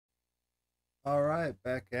All right,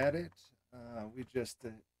 back at it. We just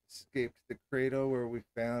escaped the cradle where we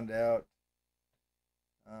found out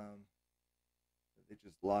that they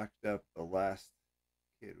just locked up the last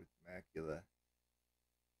kid with macula,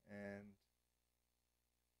 and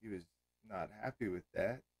he was not happy with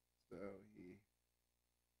that, so he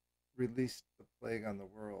released the plague on the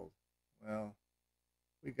world. Well,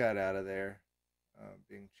 we got out of there,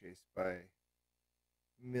 being chased by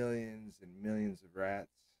millions and millions of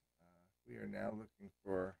rats. We are now looking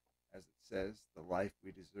for, as it says, the life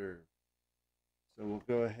we deserve. So we'll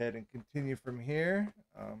go ahead and continue from here.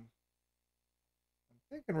 I'm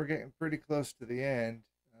thinking we're getting pretty close to the end.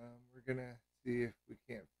 We're going to see if we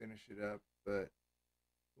can't finish it up, but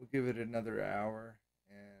we'll give it another hour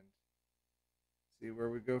and see where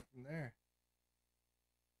we go from there.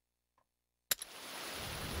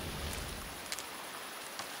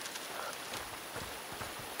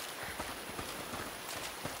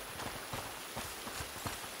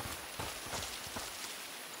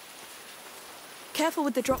 Careful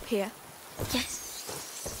with the drop here. Yes.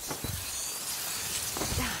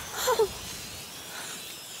 Oh,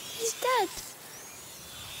 he's dead.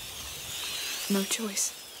 No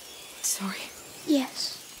choice. Sorry.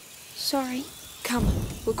 Yes. Sorry. Come,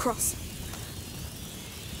 we'll cross.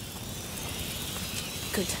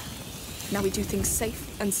 Good. Now we do things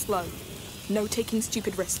safe and slow. No taking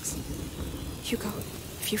stupid risks. Hugo,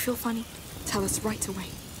 if you feel funny, tell us right away.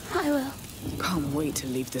 I will. Can't wait to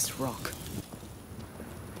leave this rock.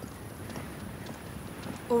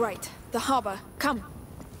 All right, the harbor. Come.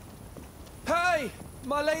 Hey,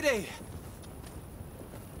 my lady!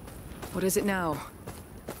 What is it now?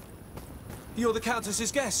 You're the Countess's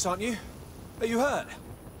guests, aren't you? Are you hurt?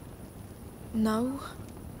 No.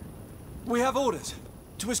 We have orders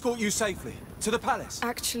to escort you safely to the palace.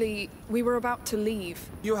 Actually, we were about to leave.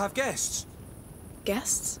 You have guests.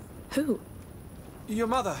 Guests? Who? Your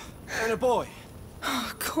mother and a boy.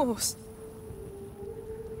 Of course.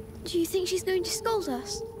 Do you think she's going to scold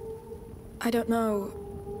us? I don't know.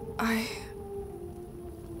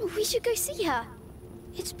 We should go see her.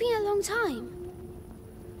 It's been a long time.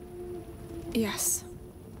 Yes.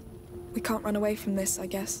 We can't run away from this, I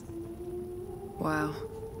guess. Wow.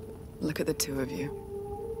 Look at the two of you.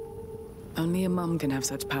 Only a mum can have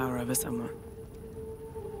such power over someone.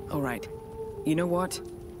 All right. You know what?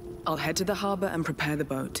 I'll head to the harbor and prepare the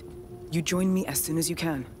boat. You join me as soon as you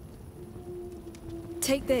can.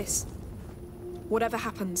 Take this. Whatever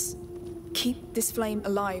happens, keep this flame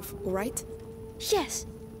alive, all right? Yes.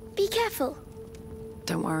 Be careful.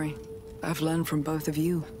 Don't worry. I've learned from both of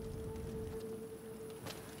you.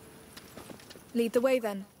 Lead the way,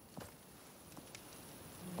 then.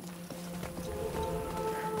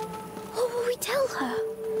 What will we tell her?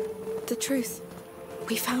 The truth.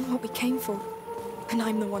 We found what we came for, and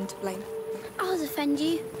I'm the one to blame. I'll defend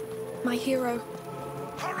you. My hero.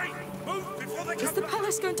 Hurry! Move before they Is come the back!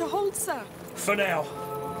 palace going to hold, sir? For now.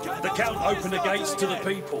 The Count opened the gates to the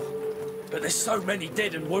people. But there's so many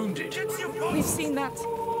dead and wounded. We've seen that.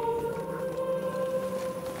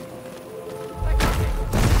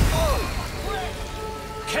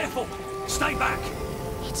 Careful! Stay back!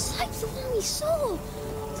 It's like the one we saw.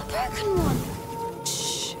 The broken one.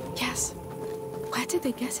 Shh. Yes. Where did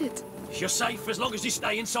they get it? You're safe as long as you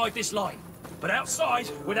stay inside this line. But outside,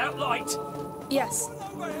 without light... Yes.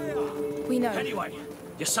 We know. Anyway,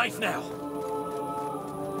 you're safe now.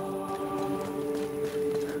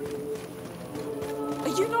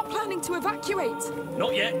 Are you not planning to evacuate?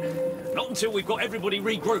 Not yet. Not until we've got everybody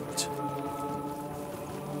regrouped.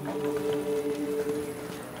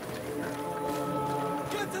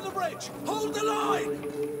 Get to the bridge! Hold the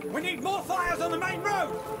line! We need more fires on the main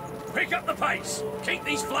road! Pick up the pace. Keep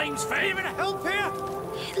these flames fed. Even help here?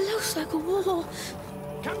 It looks like a war.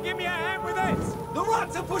 Come give me a hand with this! The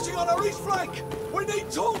rats are pushing on our east flank! We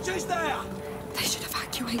need torches there! They should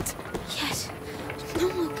evacuate. Yes. No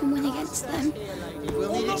one can win against them.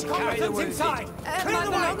 All non-combatants inside! Clear My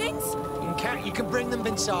the way! belongings? You can bring them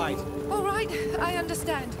inside. All right, I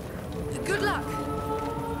understand. Good luck.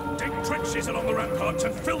 Dig trenches along the ramparts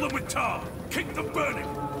and fill them with tar. Keep them burning.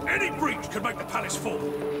 Any breach could make the palace fall.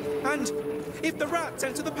 And if the rats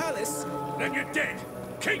enter the palace? Then you're dead.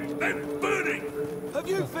 Keep them burning. Have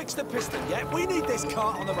you fixed the piston yet? We need this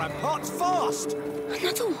cart on the ramparts fast!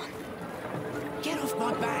 Another one. Get off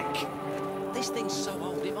my back. This thing's so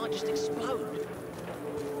old it might just explode.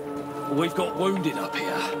 We've got wounded up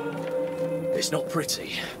here. It's not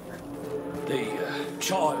pretty. The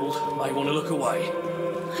child may want to look away.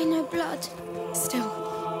 I know blood. Still,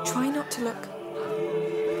 try not to look.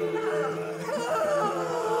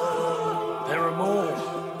 There are more.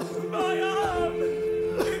 My arm!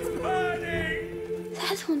 It's burning!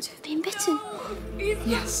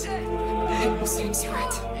 Yes. It will soon spread.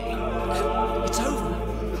 It's over.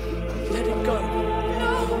 Let it go.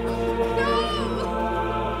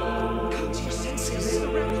 Come to your senses.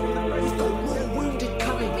 We've got more wounded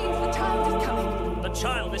coming. The child is coming. The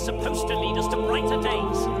child is supposed to lead us to brighter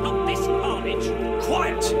days, not this carnage.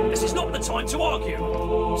 Quiet! This is not the time to argue.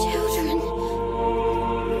 Children.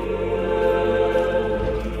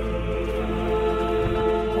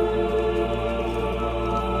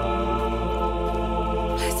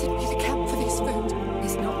 Blessed be the camp for this food.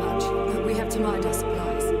 It's not much, but we have to mind our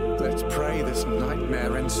supplies. Let's pray this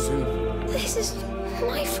nightmare ends soon. This is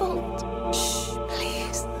my fault. Shh,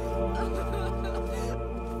 please.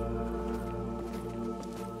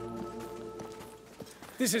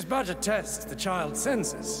 This is but a test the child's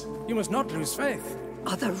senses. You must not lose faith.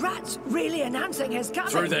 Are the rats really announcing his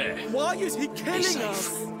coming? Through there. Why is he killing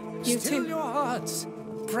us? You Still too. your hearts.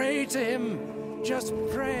 Pray to him. Just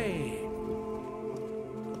pray.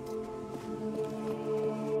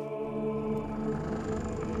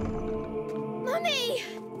 Mummy!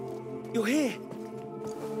 You're here.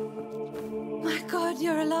 My God,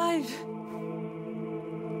 you're alive.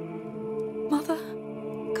 Mother,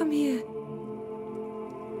 come here.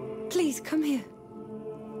 Please, come here.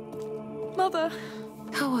 Mother,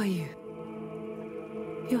 How are you?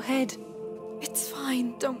 Your head. it's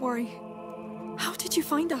fine. Don't worry. How did you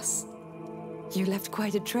find us? You left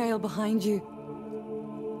quite a trail behind you.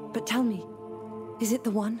 But tell me, is it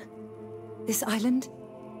the one? This island?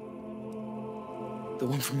 The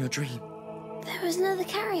one from your dream. There was another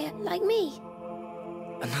carrier, like me.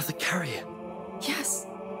 Another carrier. Yes.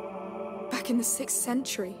 Back in the 6th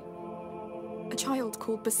century. A child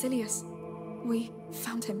called Basilius. We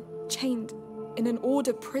found him, chained, in an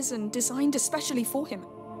order prison designed especially for him.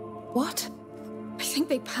 What? I think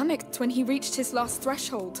they panicked when he reached his last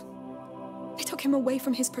threshold. They took him away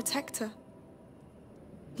from his protector.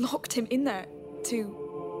 Locked him in there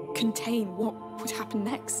to contain what would happen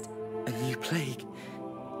next. A new plague.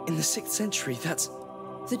 In the 6th century, that's...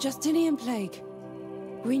 The Justinian plague.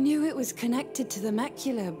 We knew it was connected to the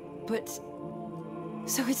macula, but...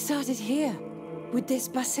 So it started here, with this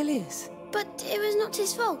Basilius. But it was not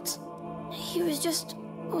his fault. He was just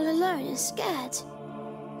all alone and scared.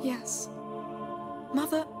 Yes.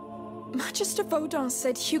 Mother, Magister Vaudin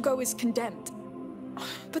said Hugo is condemned.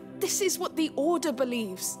 But this is what the Order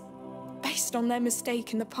believes, based on their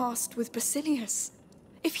mistake in the past with Basilius.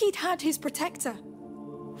 If he'd had his protector,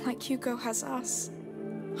 like Hugo has us,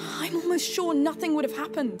 I'm almost sure nothing would have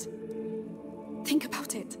happened. Think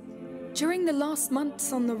about it. During the last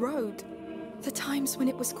months on the road, the times when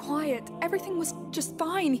it was quiet, everything was just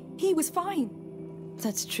fine. He was fine.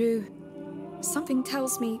 That's true. Something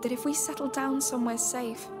tells me that if we settle down somewhere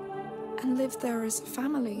safe and live there as a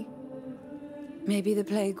family, Maybe the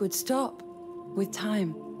plague would stop, with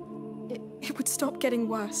time. it would stop getting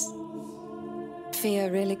worse.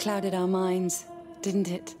 Fear really clouded our minds, didn't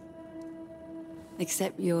it?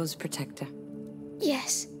 Except yours, Protector.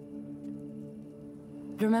 Yes.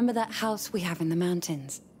 Remember that house we have in the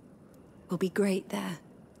mountains? We'll be great there.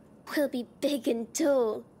 We'll be big and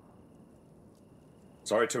tall.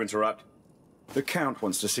 Sorry to interrupt. The Count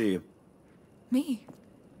wants to see you. Me?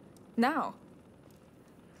 Now?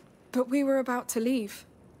 But we were about to leave.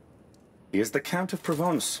 He is the Count of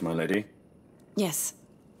Provence, my lady. Yes.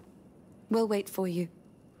 We'll wait for you.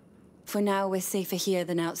 For now, we're safer here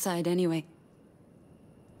than outside anyway.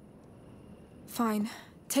 Fine.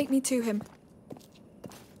 Take me to him.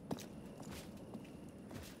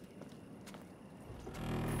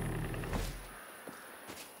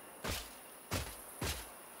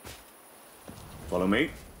 Follow me.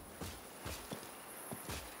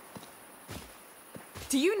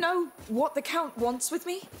 Do you know what the Count wants with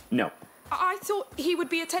me? No. I thought he would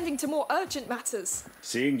be attending to more urgent matters.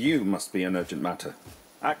 Seeing you must be an urgent matter.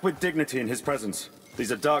 Act with dignity in his presence.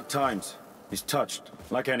 These are dark times. He's touched,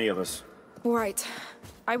 like any of us. All right.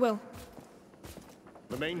 I will.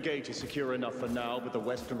 The main gate is secure enough for now, but the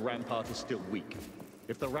western rampart is still weak.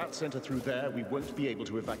 If the rats enter through there, we won't be able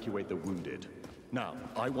to evacuate the wounded. Now,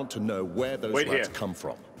 I want to know where those rats come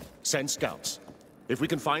from. Send scouts. If we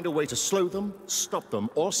can find a way to slow them, stop them,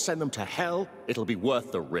 or send them to hell, it'll be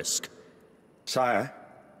worth the risk. Sire,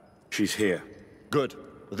 she's here. Good.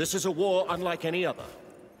 This is a war unlike any other.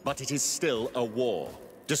 But it is still a war.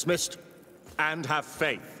 Dismissed. And have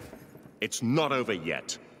faith. It's not over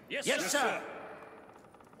yet. Yes, sir.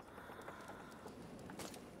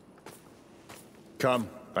 Come,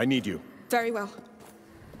 I need you. Very well.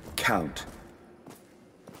 Count.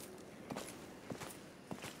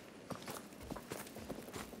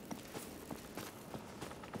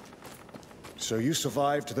 So you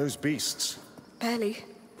survived those beasts. Barely.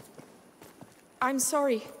 I'm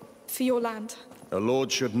sorry for your land. A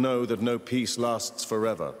lord should know that no peace lasts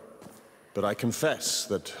forever. But I confess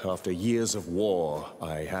that after years of war,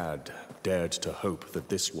 I had dared to hope that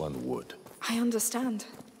this one would. I understand.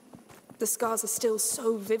 The scars are still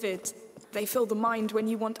so vivid. They fill the mind when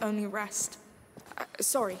you want only rest.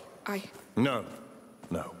 Sorry, No.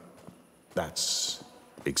 That's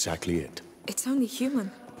exactly it. It's only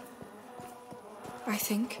human. I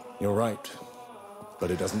think. You're right.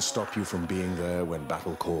 But it doesn't stop you from being there when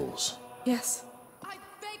battle calls. Yes. I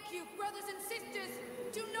beg you, brothers and sisters,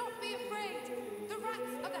 do not be afraid. The rats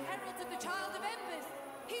are the heralds of the Child of Embers.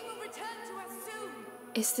 He will return to us soon.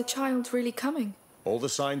 Is the child really coming? All the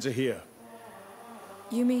signs are here.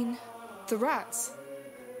 You mean the rats?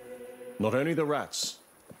 Not only the rats.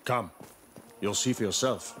 Come. You'll see for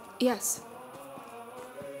yourself. Yes.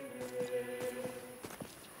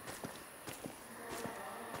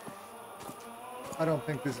 I don't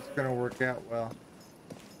think this is going to work out well.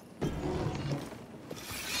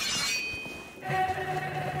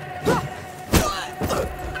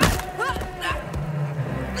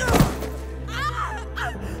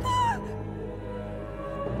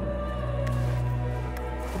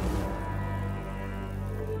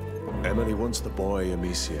 Emily wants the boy,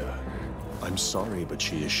 Amicia. I'm sorry, but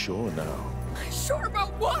she is sure now. Sure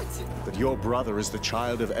about what? That your brother is the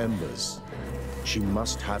Child of Embers. She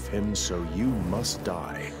must have him, so you must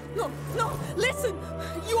die. No, listen!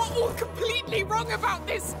 You are all completely wrong about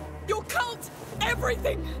this! Your cult,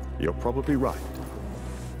 everything! You're probably right.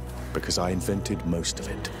 Because I invented most of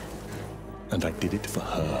it. And I did it for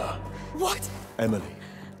her. What? Emily.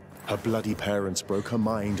 Her bloody parents broke her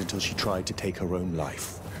mind until she tried to take her own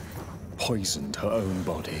life. Poisoned her own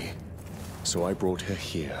body. So I brought her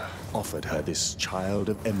here, offered her this Child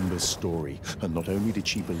of Embers story, and not only did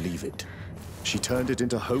she believe it, she turned it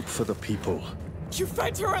into hope for the people. You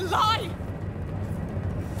fed her a lie!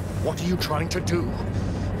 What are you trying to do?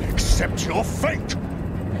 Accept your fate!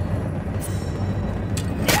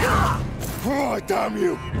 Oh, damn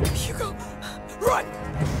you! Hugo, run!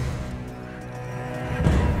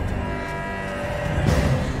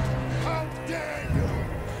 How dare you!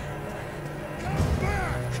 Come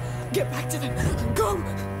back! Get back to them! Go!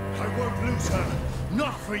 I won't lose her.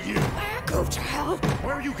 Not for you! Go to hell!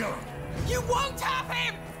 Where are you going? You won't have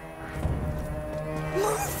him!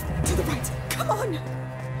 Move! To the right! Come on!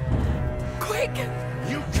 Quick!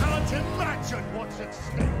 You can't imagine what's at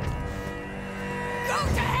stake! Go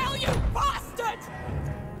to hell, you bastard!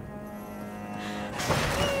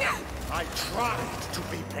 I tried to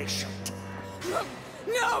be patient.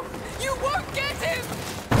 No! You won't get him!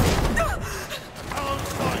 I'll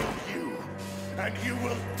find you, and you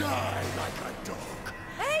will die like a dog.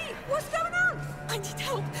 Hey! What's going on? I need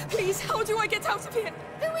help. Please, how do I get out of here?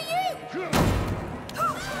 Who are you?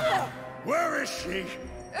 Where is she?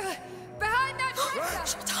 Behind that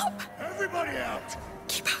dresser. Shut up! Everybody out!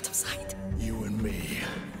 Keep out of sight. You and me.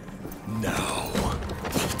 Now.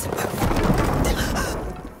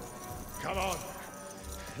 Come on.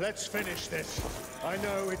 Let's finish this. I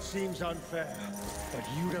know it seems unfair, but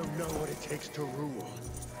you don't know what it takes to rule.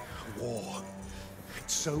 War.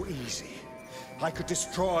 It's so easy. I could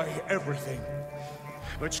destroy everything.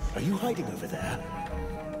 But are you hiding over there?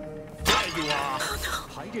 There you are! Oh, no.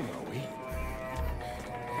 Hiding, are we?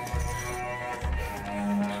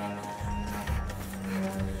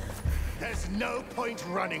 There's no point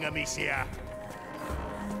running, Amicia.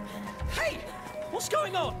 Hey! What's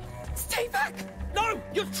going on? Stay back! No!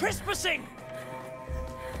 You're trespassing!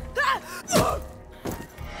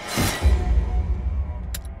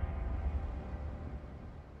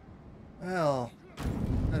 Well,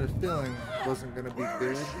 I had a feeling it wasn't going to be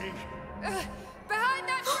good. Behind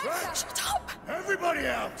that dresser. Shut up! Everybody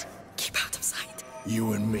out! Keep out of sight.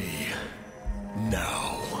 You and me.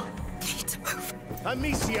 Now. Need to move.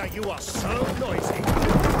 Amicia, you are so noisy.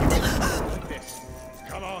 Like this.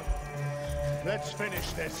 Come on. Let's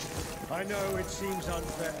finish this. I know it seems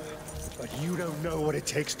unfair, but you don't know what it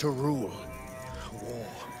takes to rule. War.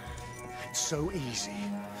 It's so easy.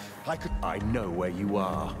 I know where you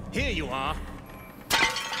are. Here you are.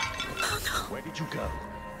 Oh, no. Where did you go?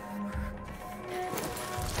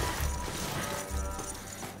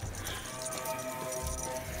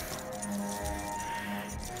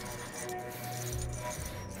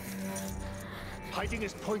 Hiding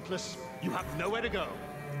is pointless. You have nowhere to go.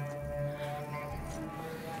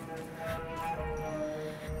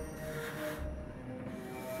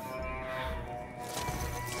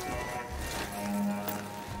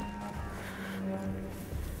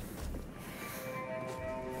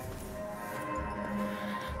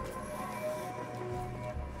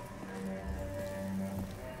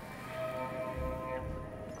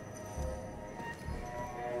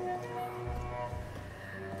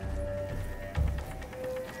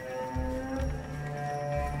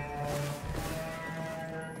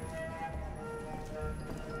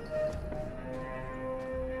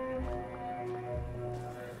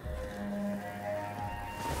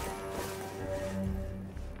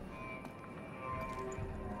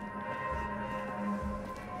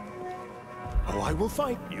 Oh, I will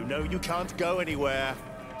fight. You know you can't go anywhere.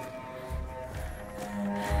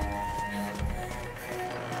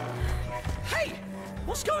 Hey!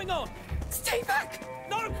 What's going on? Stay back!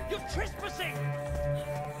 No! You're trespassing!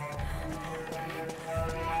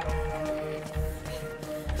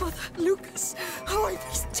 Mother, Lucas, how I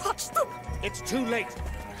least touched them! It's too late.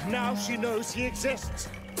 Now she knows he exists.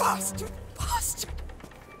 Bastard! Bastard!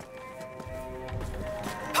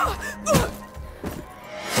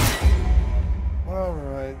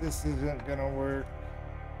 Alright, this isn't gonna work.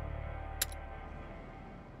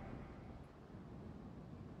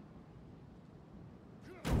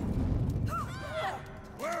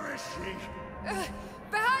 Where is she?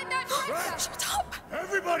 Behind that traitor! Shut up!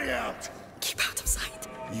 Everybody out! Keep out of sight.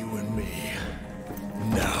 You and me.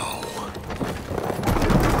 Now.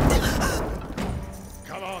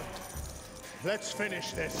 Come on. Let's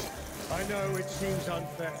finish this. I know it seems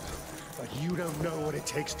unfair, but you don't know what it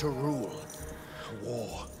takes to rule.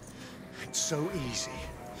 War. It's so easy.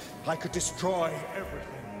 I could destroy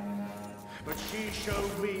everything. But she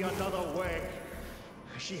showed me another way.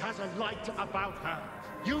 She has a light about her.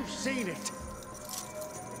 You've seen it.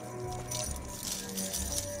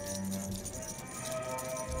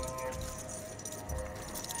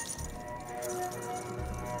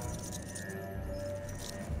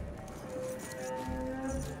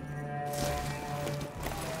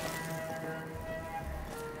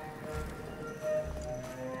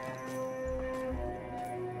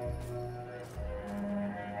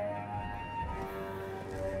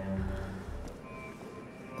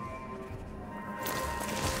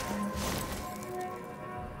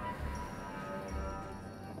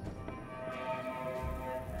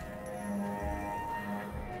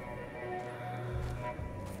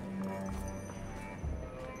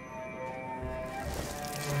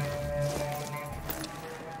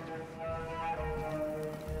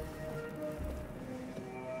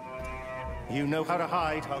 You know how to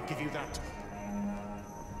hide, I'll give you that.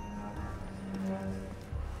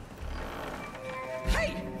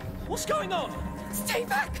 Hey! What's going on? Stay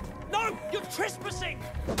back! No! You're trespassing!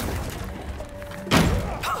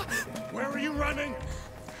 Where are you running?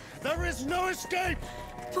 There is no escape!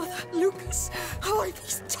 Mother, Lucas, how I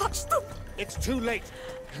least touched them! It's too late.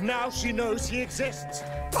 Now she knows he exists.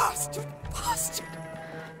 Bastard! Bastard!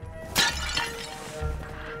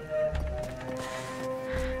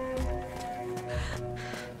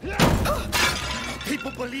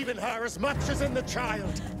 People believe in her as much as in the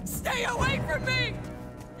child. Stay away from me!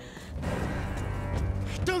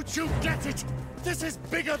 Don't you get it? This is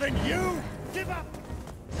bigger than you! Give up!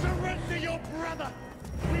 Surrender your brother!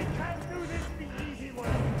 We can't do this the easy way!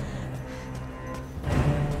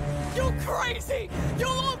 You're crazy! You'll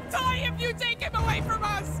all die if you take him away from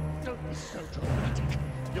us! Don't be so dramatic.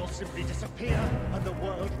 You'll simply disappear, and the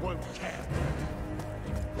world won't care.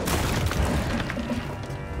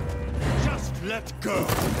 Just let go!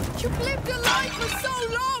 You've lived a life for so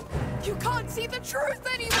long! You can't see the truth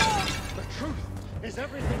anymore! The truth is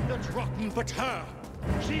everything that's rotten but her.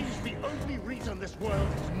 She's the only reason this world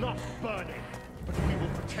is not burning. But we will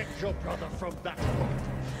protect your brother from that rot.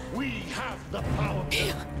 We have the power.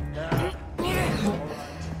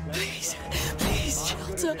 Please, please,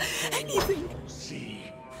 shelter, anything.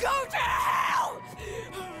 See. Go to hell!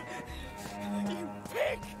 You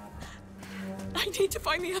pig! I need to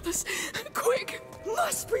find the others. Quick!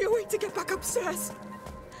 Must be a way to get back upstairs.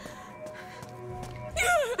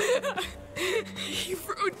 You've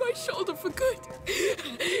ruined my shoulder for good.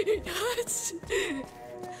 It hurts.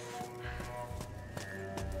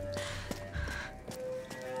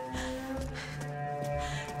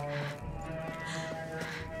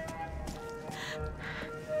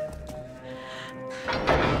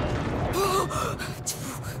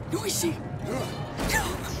 Noisy.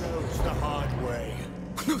 Chose the hard way.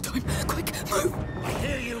 No time. Quick, move. I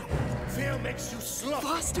hear you. Fear makes you slow.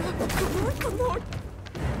 Faster. Come on, come on.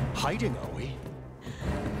 Hiding, are we?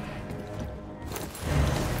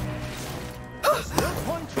 There's no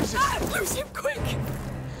point resisting. Lose him, quick.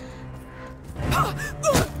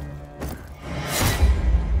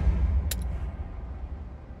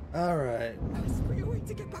 All right. Must be a way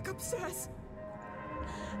to get back upstairs.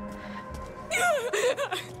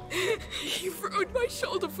 You've ruined my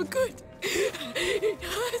shoulder for good. It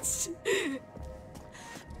hurts.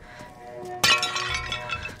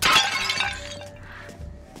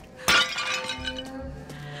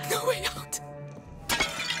 No way out.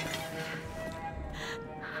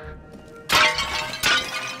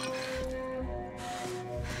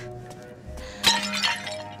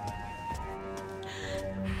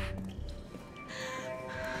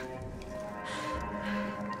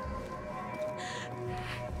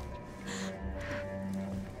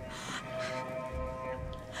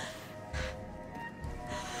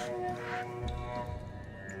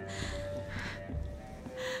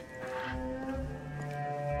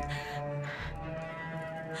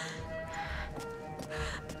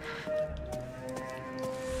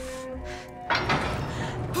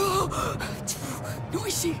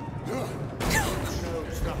 she?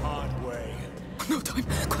 Chose the hard way. No time.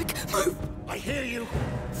 Quick, move! I hear you.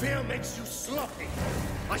 Fear makes you sloppy.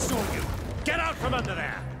 I saw you. Get out from under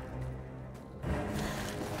there!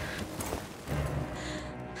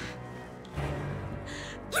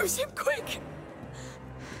 Lose him, quick!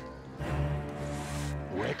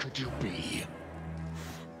 Where could you be?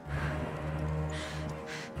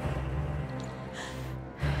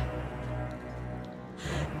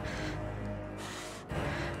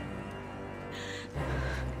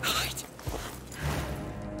 Hide!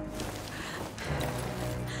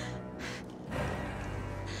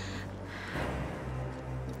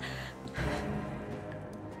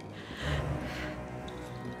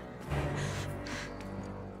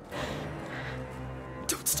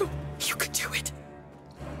 Don't stop. You can do it.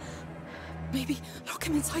 Maybe lock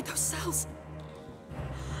him inside those cells.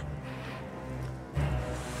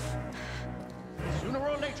 Sooner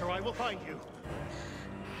or later, I will find you.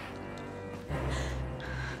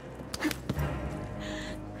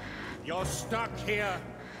 You're stuck here.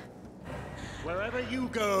 Wherever you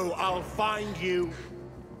go, I'll find you.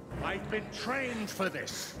 I've been trained for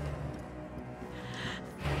this.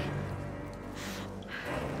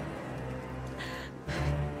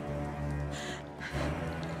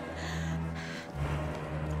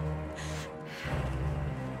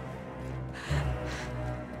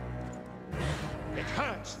 It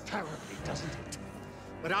hurts terribly, doesn't it?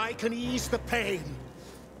 But I can ease the pain.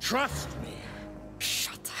 Trust me.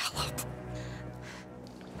 Shut the hell up.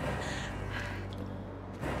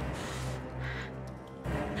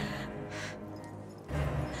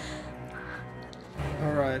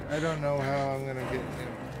 Alright, I don't know how I'm gonna get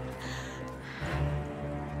him.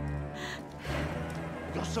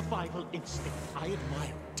 Your survival instinct, I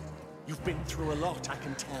admire it. You've been through a lot, I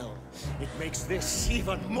can tell. It makes this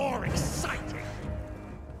even more exciting.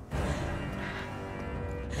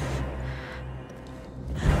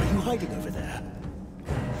 Are you hiding over there?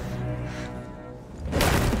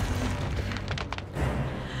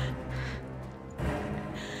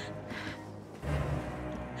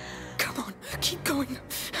 Come on, keep going.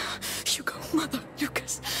 Hugo, Mother,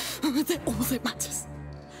 Lucas, they're all that matters.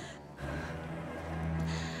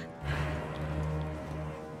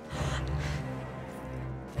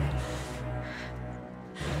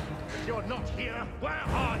 If you're not here, where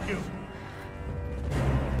are you?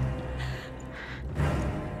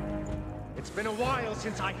 It's been a while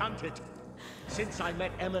since I hunted. Since I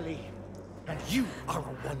met Emily. And you are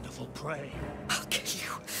a wonderful prey. I'll kill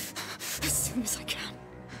you as soon as I can.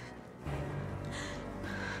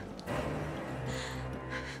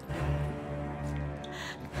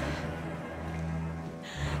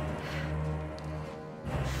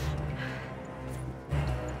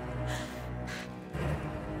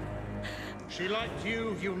 She liked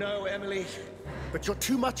you, you know, Emily. But you're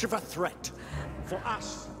too much of a threat. For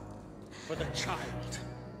us. For the child.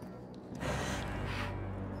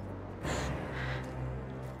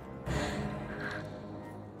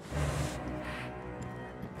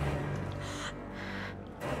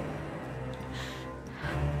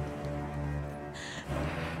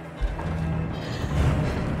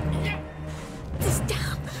 This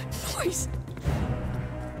damn noise!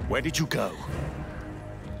 Where did you go?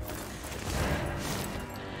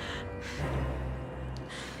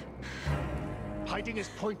 Hiding is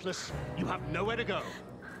pointless. You have nowhere to go.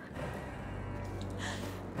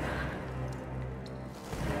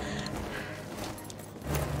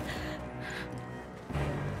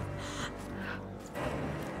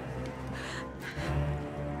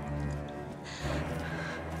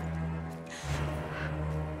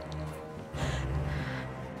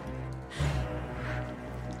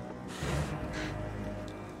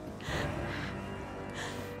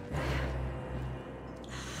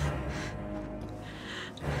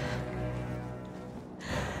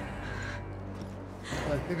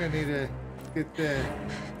 I think I need to get the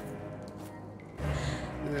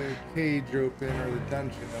cage open or the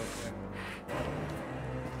dungeon open.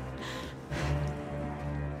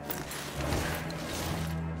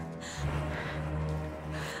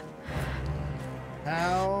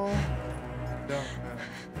 How? Don't know.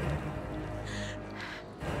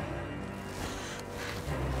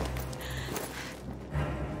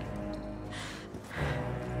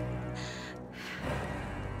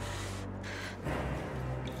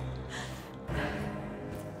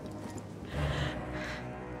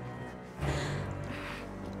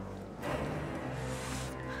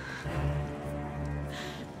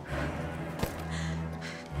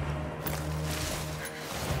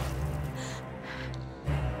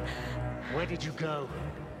 Where did you go?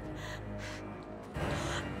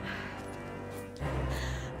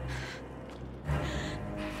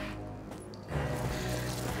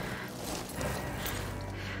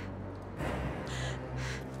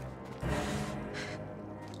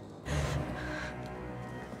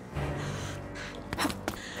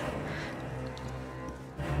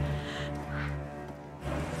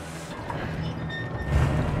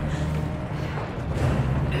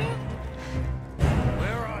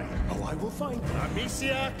 find them.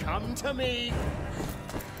 Amicia, come to me.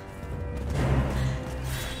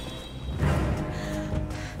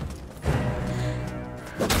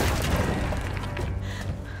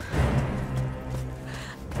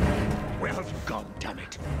 Where have you gone, damn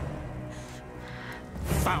it?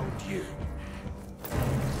 Found you.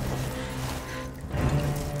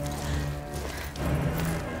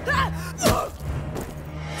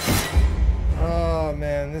 Oh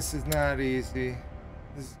man, this is not easy.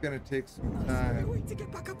 This is gonna take some time. I'm going to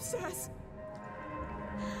get back upstairs.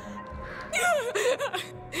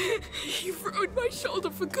 You've ruined my shoulder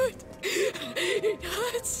for good. It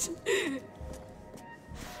hurts.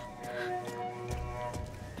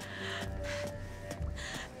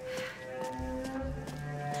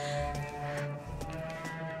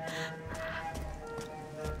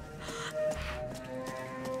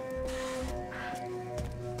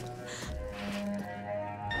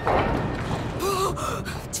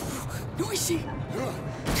 Noisy.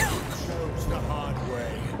 Chose the hard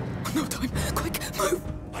way. No time. Quick, move.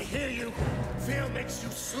 I hear you. Fear makes you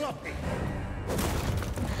sloppy.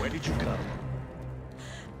 Where did you go?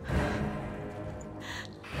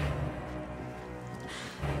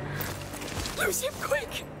 Lose him,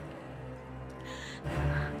 quick.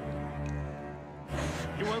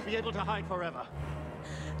 You won't be able to hide forever.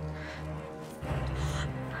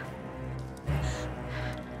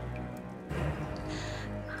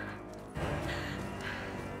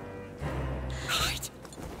 Hide.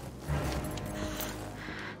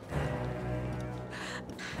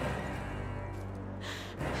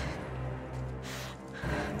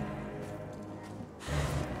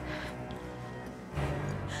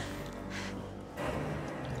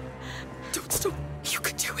 Don't stop. You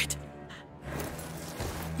can do it.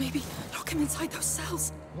 Maybe lock him inside those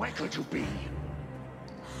cells. Where could you be?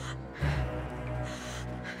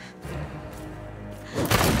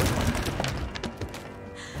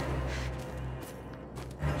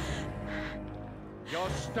 You're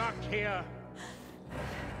stuck here.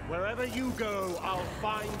 Wherever you go, I'll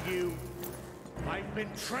find you. I've been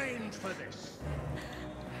trained for this.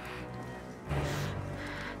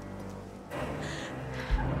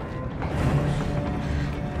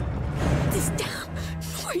 This damn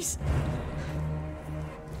noise.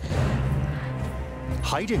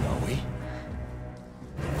 Hiding, are we?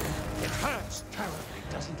 It hurts terribly,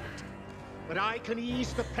 doesn't it? But I can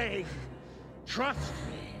ease the pain. Trust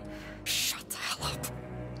me. Shut the hell up.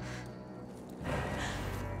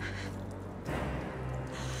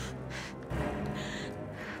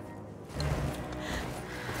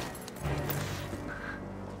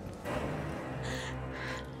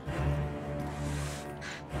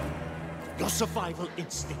 Your survival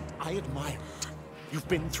instinct, I admire it. You've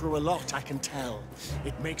been through a lot, I can tell.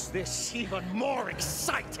 It makes this even more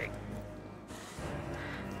exciting.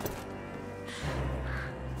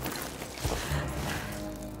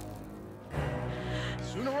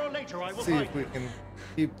 Sooner or later, I will See find if we you. can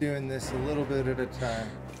keep doing this a little bit at a time.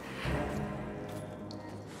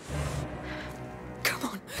 Come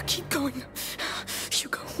on, keep going.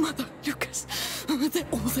 Hugo, Mother, Lucas, they're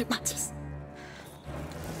all that matters.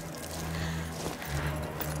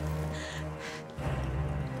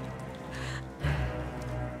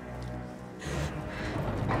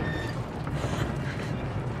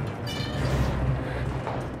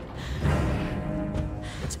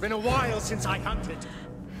 It's been a while since I hunted.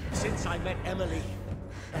 Since I met Emily.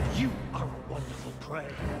 And you are a wonderful prey.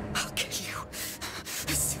 I'll kill you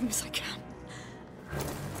as soon as I can.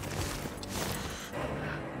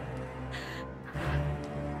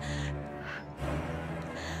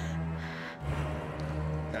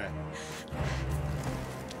 Okay.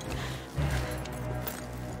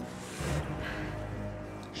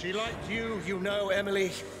 She liked you, you know,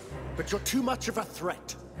 Emily. But you're too much of a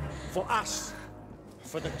threat. For us.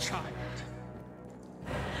 For the child.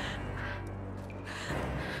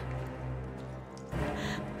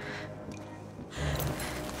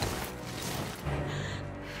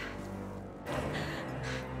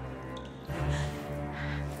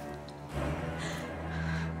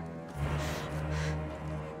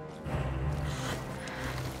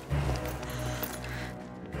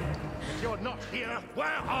 If you're not here, where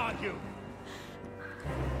are you?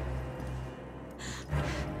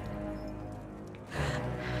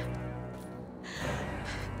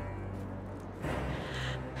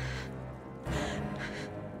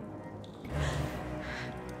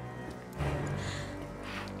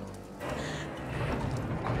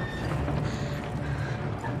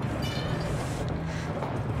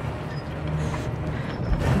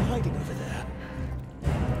 Hiding over there.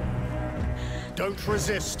 Don't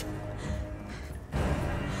resist.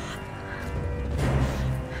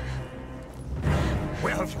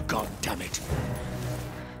 Where have you gone, damn it?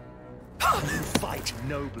 You fight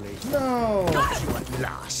nobly. No! Got you at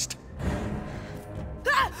last.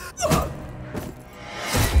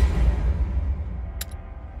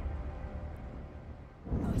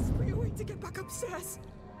 Nice for your way to get back upstairs.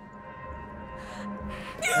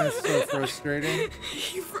 That's so frustrating.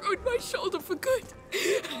 You've ruined my shoulder for good.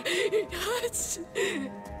 It hurts.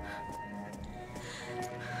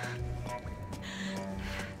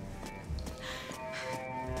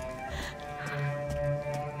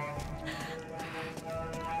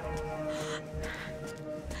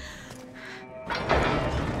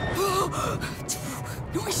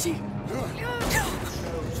 Noisy.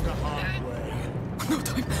 Chose the hard way. No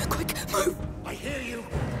time. Quick, move. I hear you.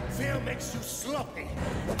 Fear makes you sloppy.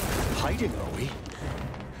 Hiding, are we?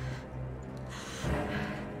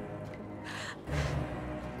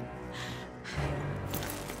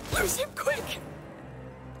 Lose him, quick.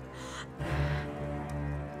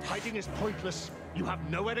 Hiding is pointless. You have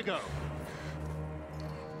nowhere to go.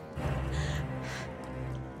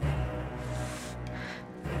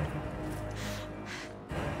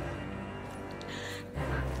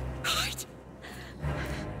 Hide.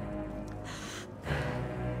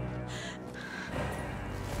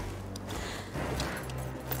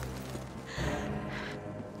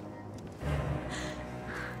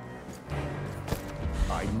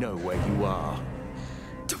 I know where you are.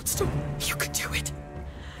 Don't stop. You can do it.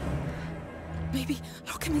 Maybe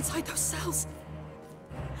lock him inside those cells.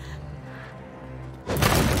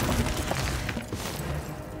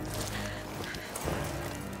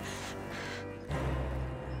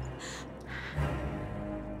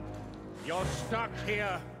 You're stuck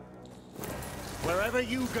here. Wherever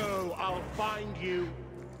you go, I'll find you.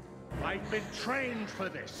 I've been trained for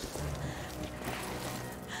this.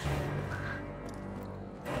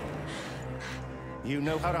 You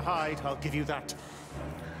know how to hide, I'll give you that.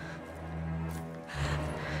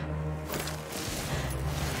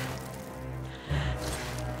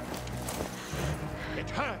 It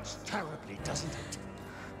hurts terribly, doesn't it?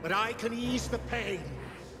 But I can ease the pain.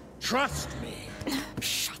 Trust me.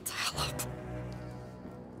 Shut the hell up.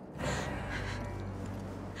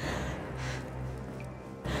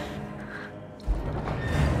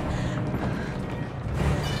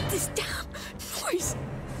 This damn noise.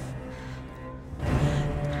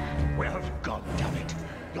 Where have you gone, damn it?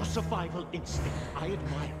 Your survival instinct, I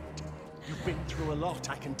admire it. You've been through a lot,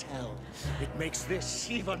 I can tell. It makes this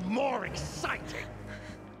even more exciting.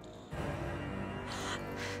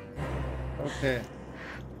 Okay.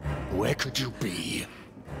 Where could you be?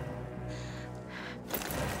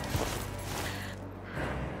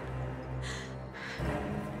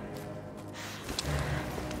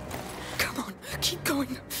 Come on, keep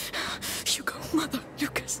going. Hugo, Mother,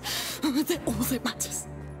 Lucas, they're all that matters.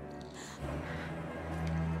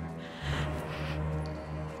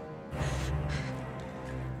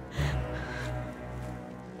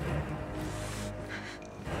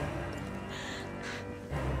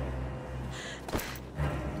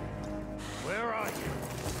 Where are you?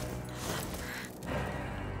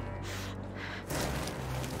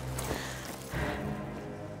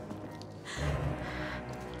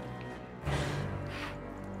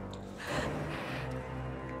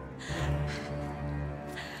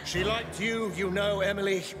 She liked you, you know,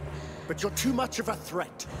 Emily. But you're too much of a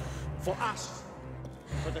threat. For us.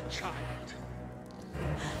 For the child.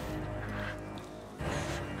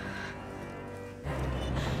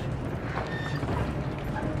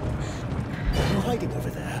 Are you hiding over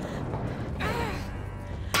there?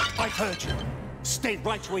 I've heard you. Stay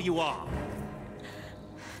right where you are.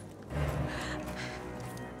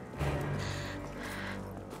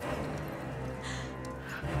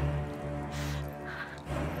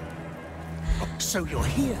 So you're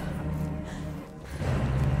here.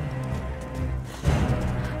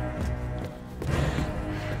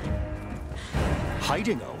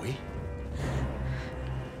 Hiding, are we?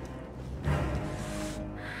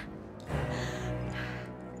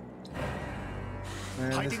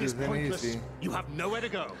 Man, Hiding this is isn't pointless. easy. You have nowhere to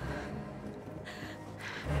go.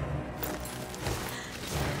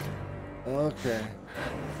 Okay.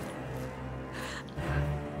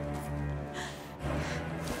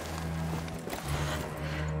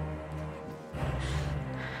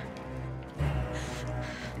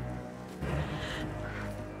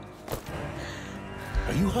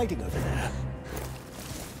 Are you hiding over there?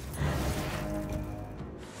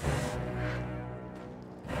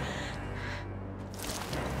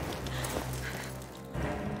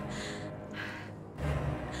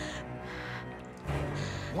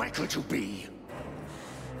 Where could you be?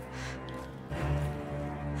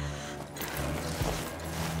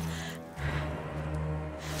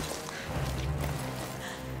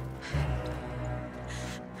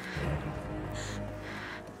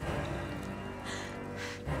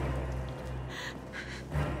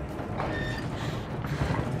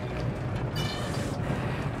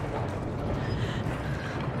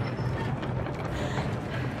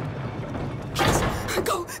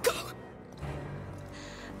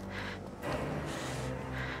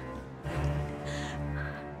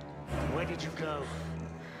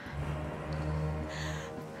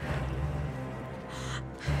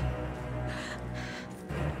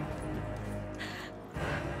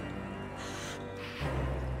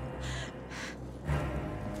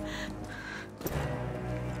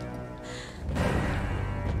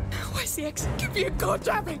 is the exit. Give me a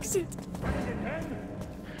goddamn exit. Men,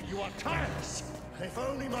 you are tireless. If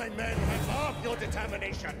only my men had half your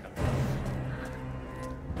determination.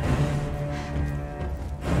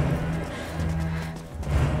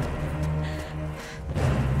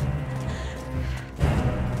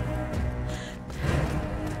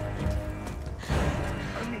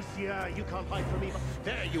 Amicia, you can't hide from me.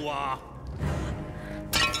 There you are.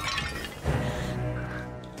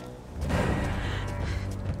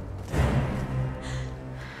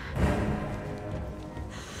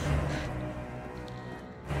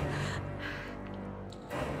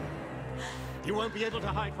 You won't be able to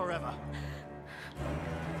hide forever.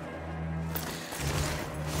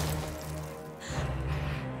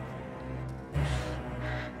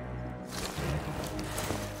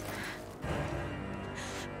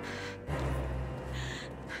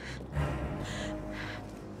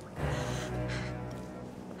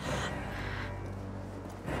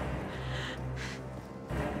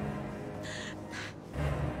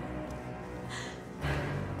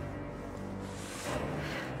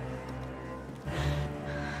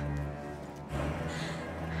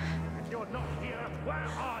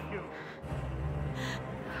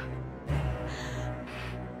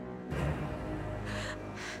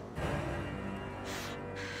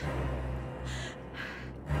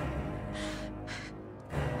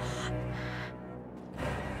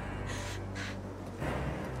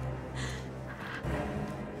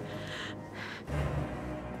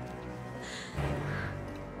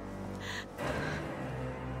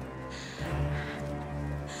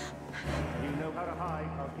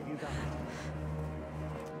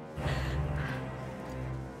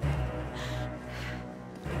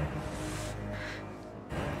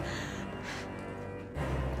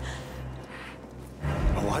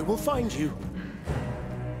 I will find you.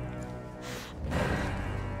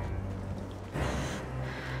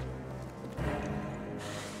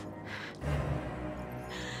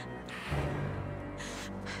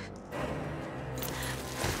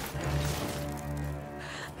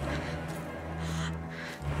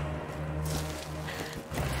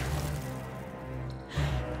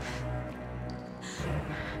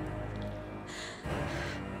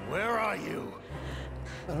 Where are you?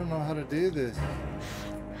 I don't know how to do this.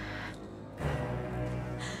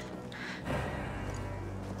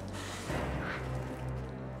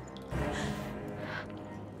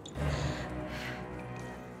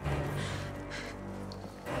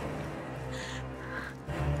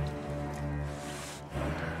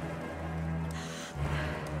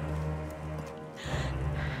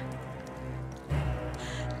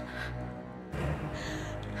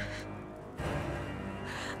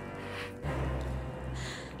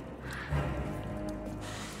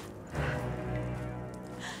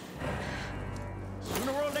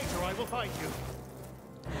 I will find you.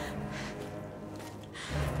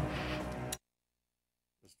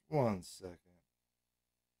 Just 1 second.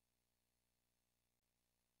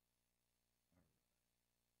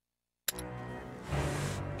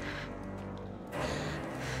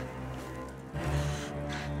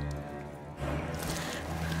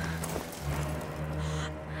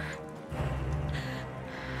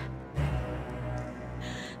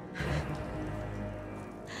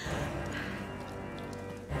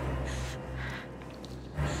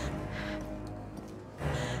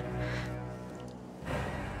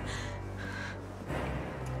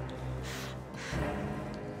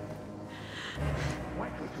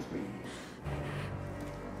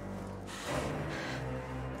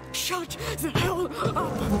 Shut the hell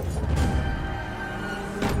up!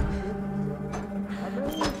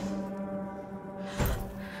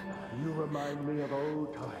 You remind me of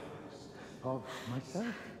old times, of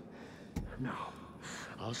myself. Now,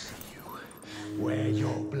 I'll see you where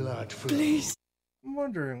your blood flows. Please. I'm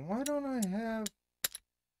wondering, why don't I have...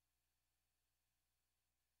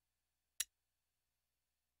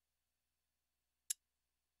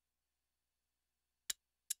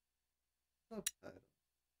 subtitles?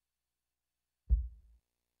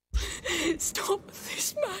 Stop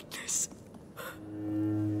this madness.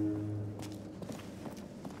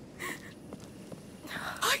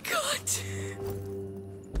 I can't.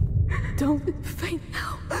 Don't faint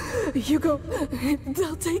now. Hugo,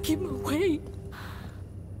 they'll take him away.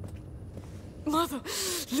 Mother,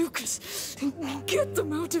 Lucas, get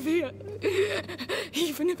them out of here.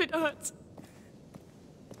 Even if it hurts.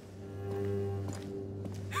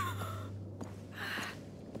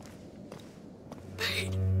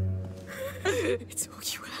 Pain. It's all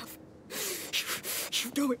you have.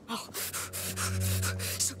 You know it well.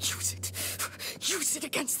 So use it. Use it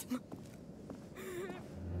against them.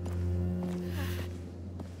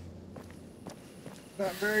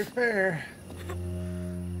 not very fair.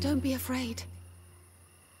 Don't be afraid.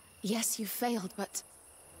 Yes, you failed, but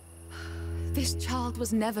this child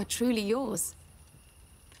was never truly yours.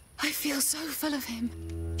 I feel so full of him.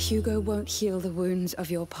 Hugo won't heal the wounds of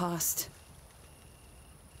your past.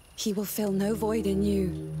 He will fill no void in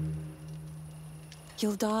you.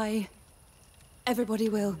 You'll die. Everybody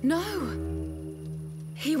will. No!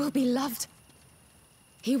 He will be loved.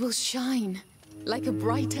 He will shine like a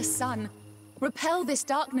brighter sun, repel this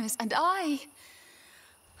darkness, and I'll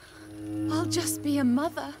just be a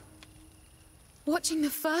mother, watching the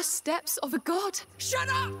first steps of a god. Shut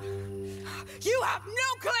up! You have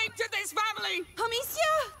no claim to this family!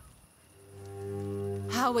 Amicia!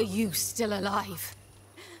 How are you still alive?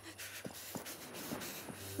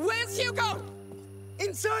 Where's Hugo?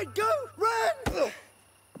 Inside, go! Run!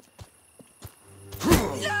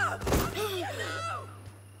 No!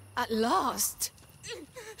 At last!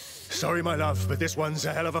 Sorry, my love, but this one's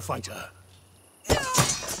a hell of a fighter.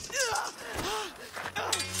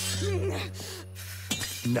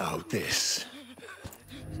 Now this.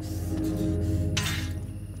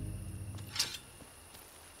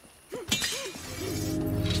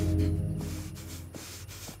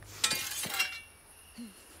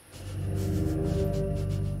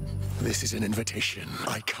 This is an invitation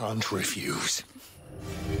I can't refuse.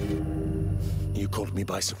 You caught me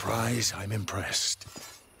by surprise, I'm impressed.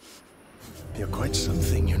 You're quite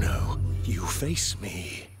something, you know. You face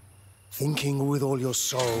me, thinking with all your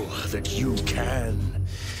soul that you can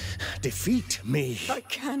defeat me. I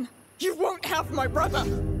can. You won't have my brother!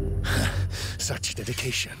 Such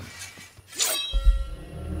dedication.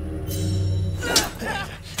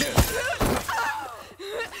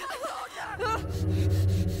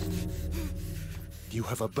 You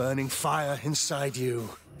have a burning fire inside you.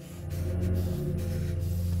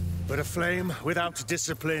 But a flame without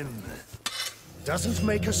discipline doesn't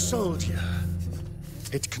make a soldier.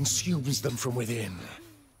 It consumes them from within.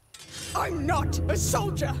 I'm not a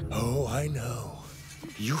soldier! Oh, I know.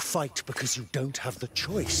 You fight because you don't have the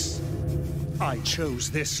choice. I chose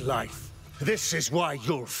this life. This is why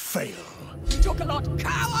you'll fail. You talk a lot,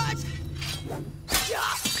 coward!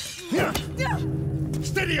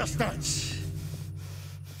 Steady your stance!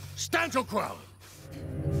 Stand your ground!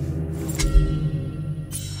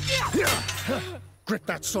 Grip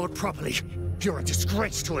that sword properly. You're a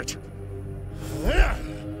disgrace to it.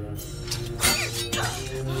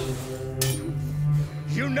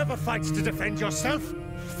 You never fight to defend yourself.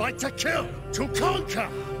 Fight to kill, to conquer.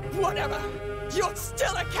 Whatever. You're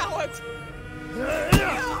still a coward.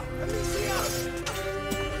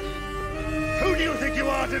 Who do you think you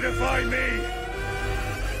are to defy me?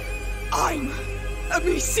 I'm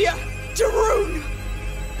Amicia Daroon.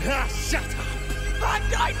 Shut up.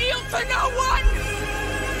 And I kneel to no one!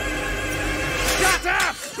 Shut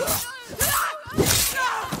up!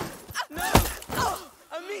 No!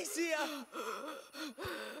 Amicia!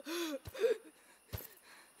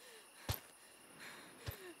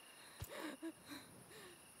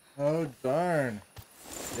 Oh, darn.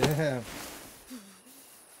 Damn.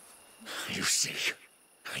 You see,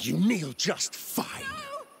 you kneel just fine.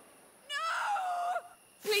 No!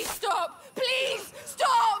 Please stop! Please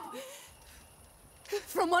stop!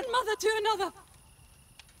 From one mother to another.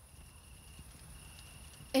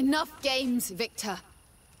 Enough games, Victor.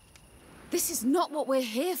 This is not what we're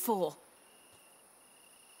here for.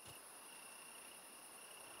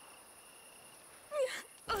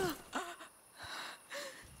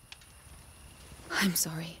 I'm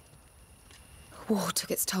sorry. War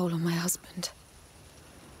took its toll on my husband.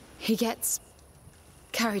 He gets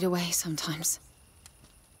carried away sometimes.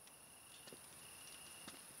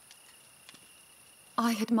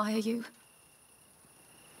 I admire you.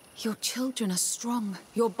 Your children are strong.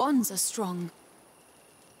 Your bonds are strong.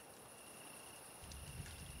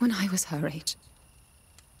 When I was her age,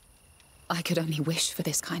 I could only wish for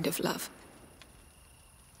this kind of love.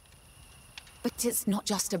 But it's not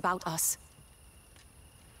just about us.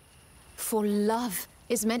 For love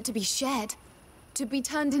is meant to be shared, to be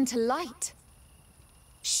turned into light.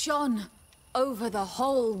 Shone over the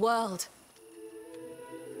whole world.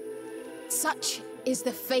 Such is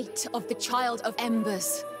the fate of the child of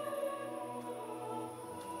embers.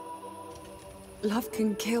 Love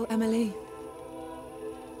can kill, Emily.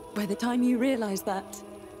 By the time you realize that,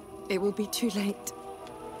 it will be too late.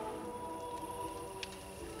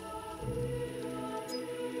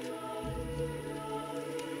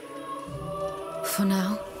 For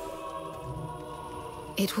now,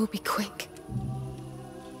 it will be quick.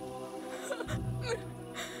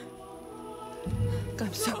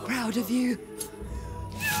 I'm so proud of you.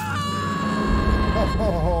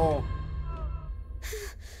 Oh.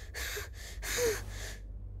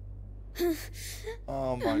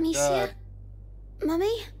 Oh my Amicia? god.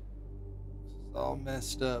 Mummy? It's all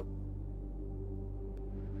messed up.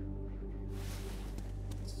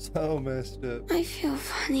 So messed up. I feel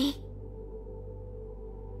funny.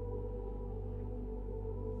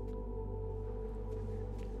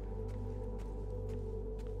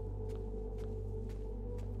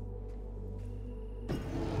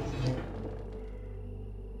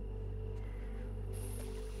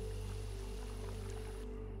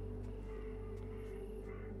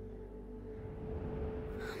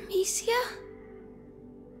 Amicia?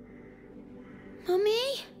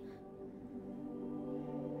 Mummy?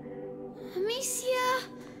 Amicia?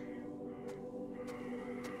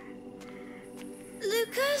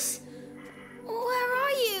 Lucas? Where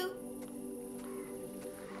are you?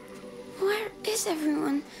 Where is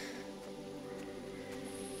everyone?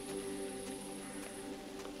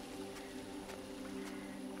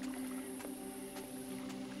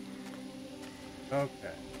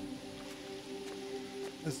 Okay.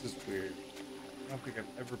 This is weird. I don't think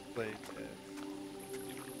I've ever played this.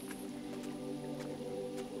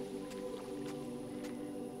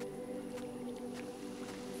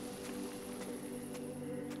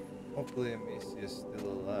 Hopefully Amicia is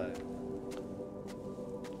still alive.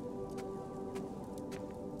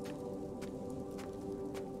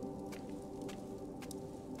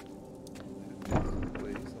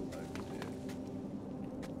 Hopefully he's alive too.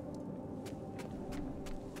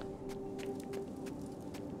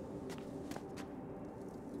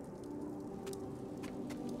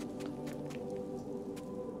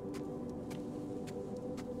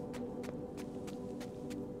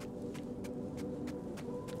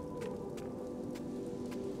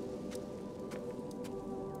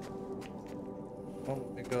 Won't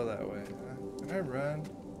let me go that way, huh? Can I run?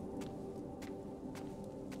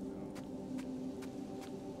 No.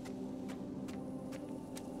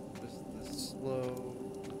 Just this slow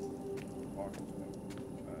walk to the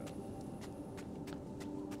child.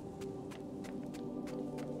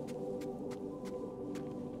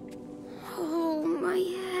 Oh, my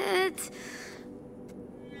head.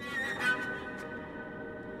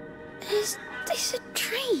 Is this a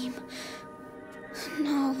dream?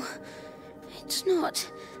 No, it's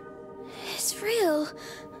not. It's real.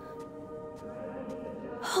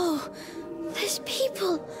 Oh, there's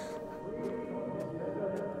people.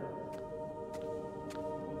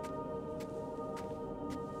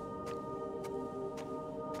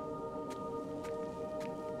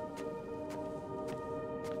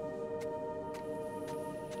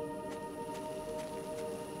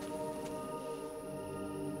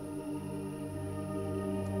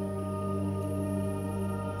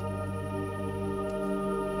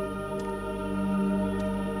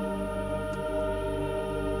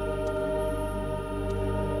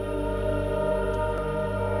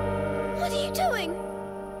 What are you doing?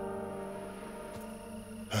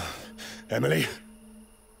 Emily?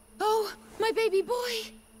 Oh, my baby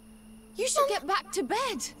boy. You should get back to bed.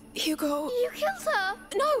 Hugo. You killed her.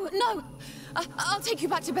 No, no. I'll take you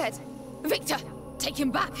back to bed. Victor, take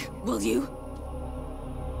him back, will you?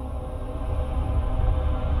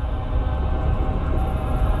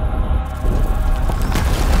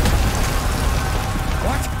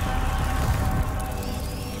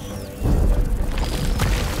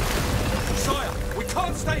 Sire, we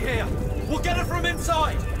can't stay here. We'll get her from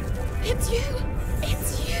inside. It's you.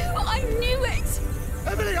 It's you. I knew it.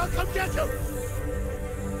 Emily, I'll come get you!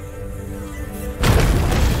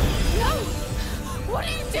 No! What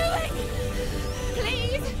are you doing?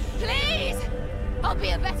 Please, please! I'll be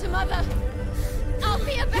a better mother. I'll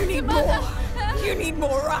be a better mother. More. You need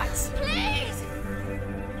more rats. Please!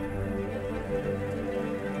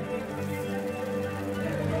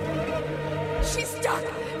 She's stuck.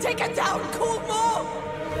 Take her down. Call more.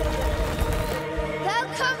 They'll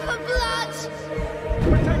come for blood.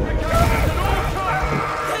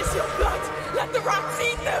 There's your blood. Let the rats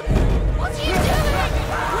eat them. What are you doing?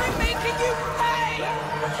 We're making you pay.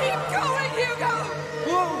 Keep going, Hugo.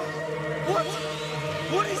 Whoa! What?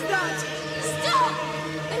 What is that? Stop!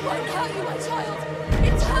 It won't hurt you, my child.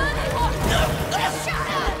 It's her they want. Shut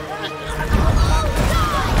up!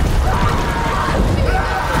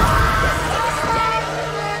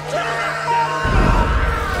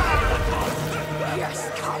 Yes,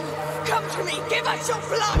 come to me. Give us your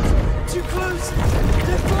blood. Too close.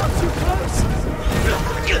 They're far too close.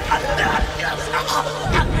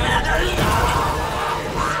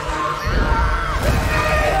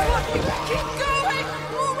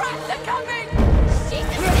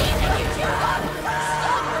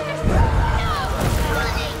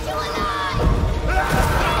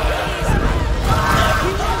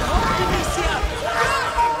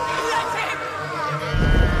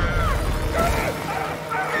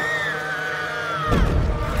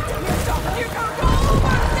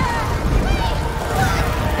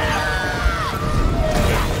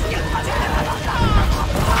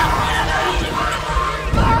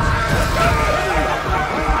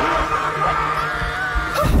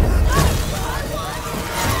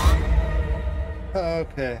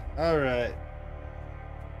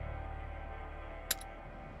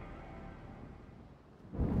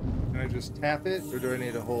 just tap it, or do I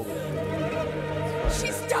need to hold it?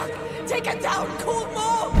 She's stuck! Take her down, cool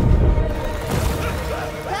more!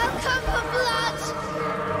 They'll come for blood!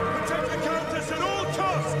 Protect the Countess at all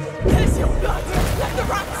costs! There's your blood! Let the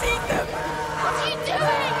rats eat them! What are you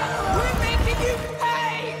doing? We're making you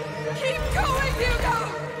pay! Keep going, Hugo!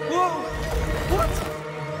 Whoa! What?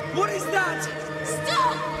 What is that?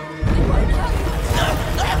 Stop! It won't hurt you.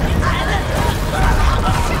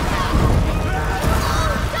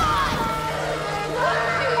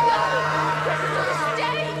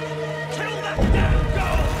 Kill that damn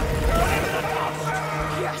girl! Whatever the cost!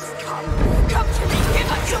 Yes, come to me! Give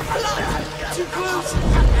us your blood! Too close!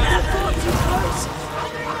 You're far too close!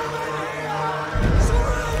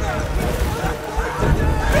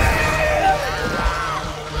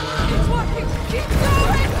 It's working! Keep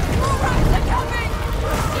going! More rats are coming!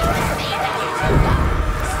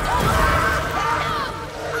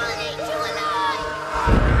 I'll eat you alive!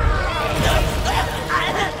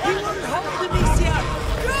 He won't hold Amicia!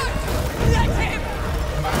 Good! Let him!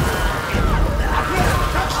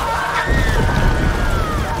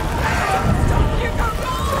 Stop, Hugo!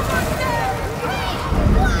 Go almost there!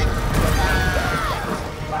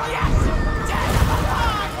 Yes! Dead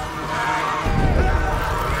alive!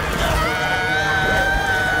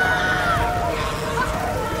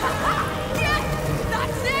 Yes!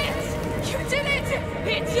 That's it! You did it!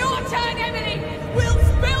 It's your turn, Emily! We'll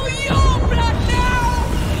spill your blood now!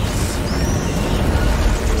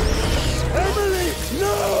 Emily!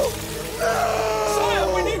 No! No! Sire,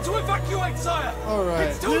 we need to evacuate, sire! Alright.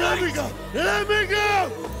 It's too Let me late! go! Let me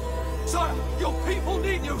go! Sire, your people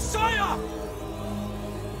need you, sire!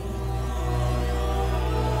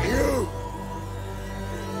 You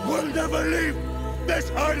will never leave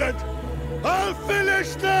this island! I'll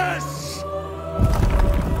finish this!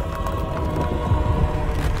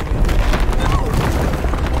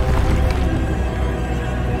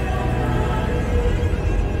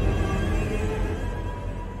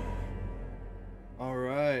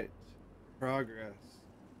 Alright. Progress.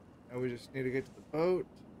 Now we just need to get to the boat.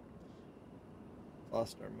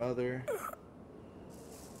 Lost our mother.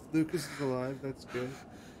 Lucas is alive, that's good.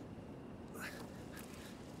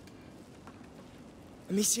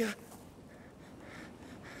 Amicia?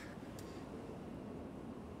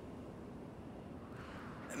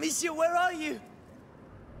 Amicia, where are you?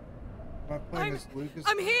 Am I playing as Lucas?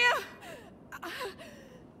 I'm here!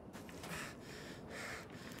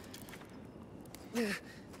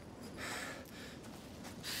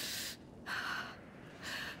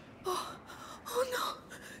 Oh no!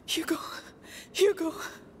 Hugo! Hugo!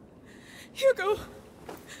 Hugo!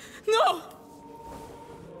 No!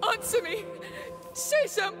 Answer me! Say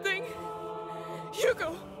something!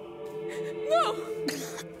 Hugo! No!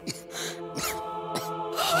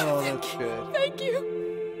 Oh, that's good. Thank you!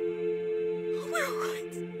 We're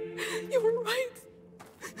alright! You're alright!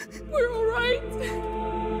 We're alright!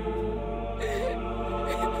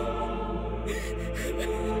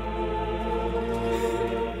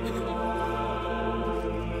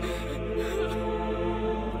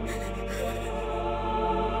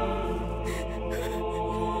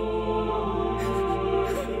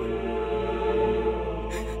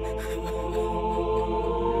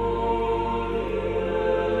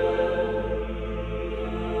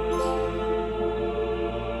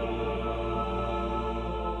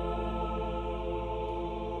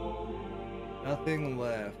 Nothing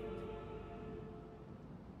left.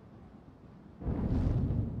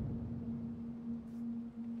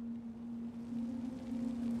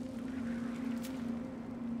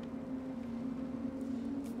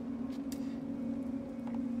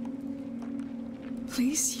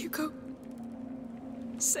 Please, Hugo.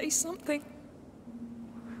 Say something.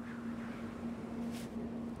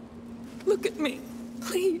 Look at me,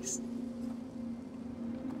 please.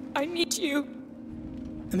 I need you.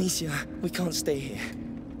 Amicia, we can't stay here.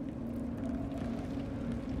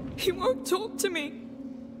 He won't talk to me.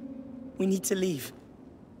 We need to leave.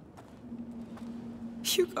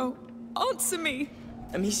 Hugo, answer me.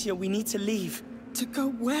 Amicia, we need to leave. To go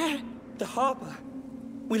where? The harbor.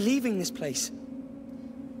 We're leaving this place.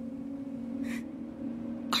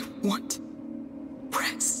 I want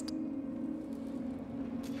rest.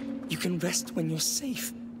 You can rest when you're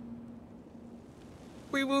safe.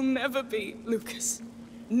 We will never be, Lucas.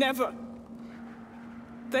 Never.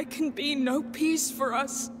 There can be no peace for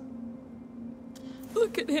us.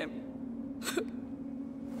 Look at him.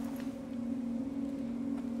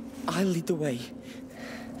 I'll lead the way.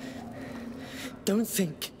 Don't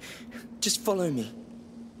think. Just follow me.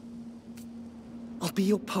 I'll be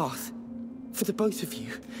your path for the both of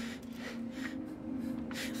you.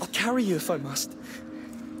 I'll carry you if I must.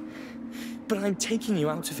 But I'm taking you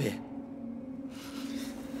out of here.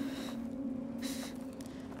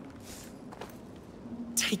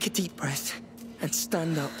 Take a deep breath and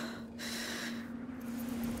stand up.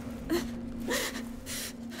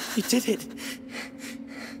 You did it.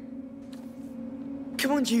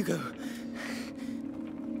 Come on, Hugo.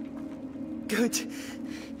 Good.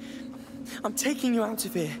 I'm taking you out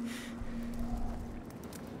of here.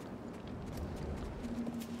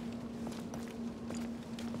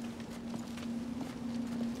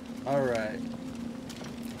 All right.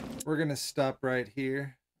 We're going to stop right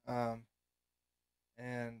here. And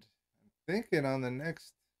I'm thinking on the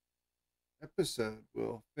next episode,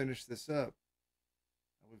 we'll finish this up.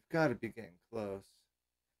 We've got to be getting close.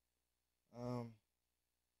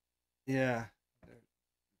 Yeah, it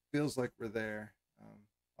feels like we're there.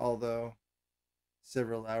 Although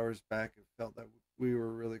several hours back, it felt that we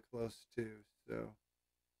were really close too. So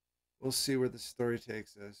we'll see where the story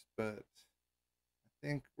takes us, but I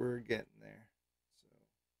think we're getting there. So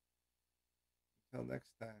until next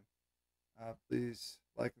time, please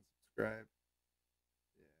like and subscribe.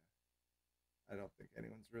 Yeah, I don't think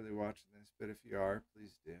anyone's really watching this, but if you are,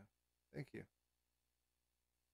 please do. Thank you.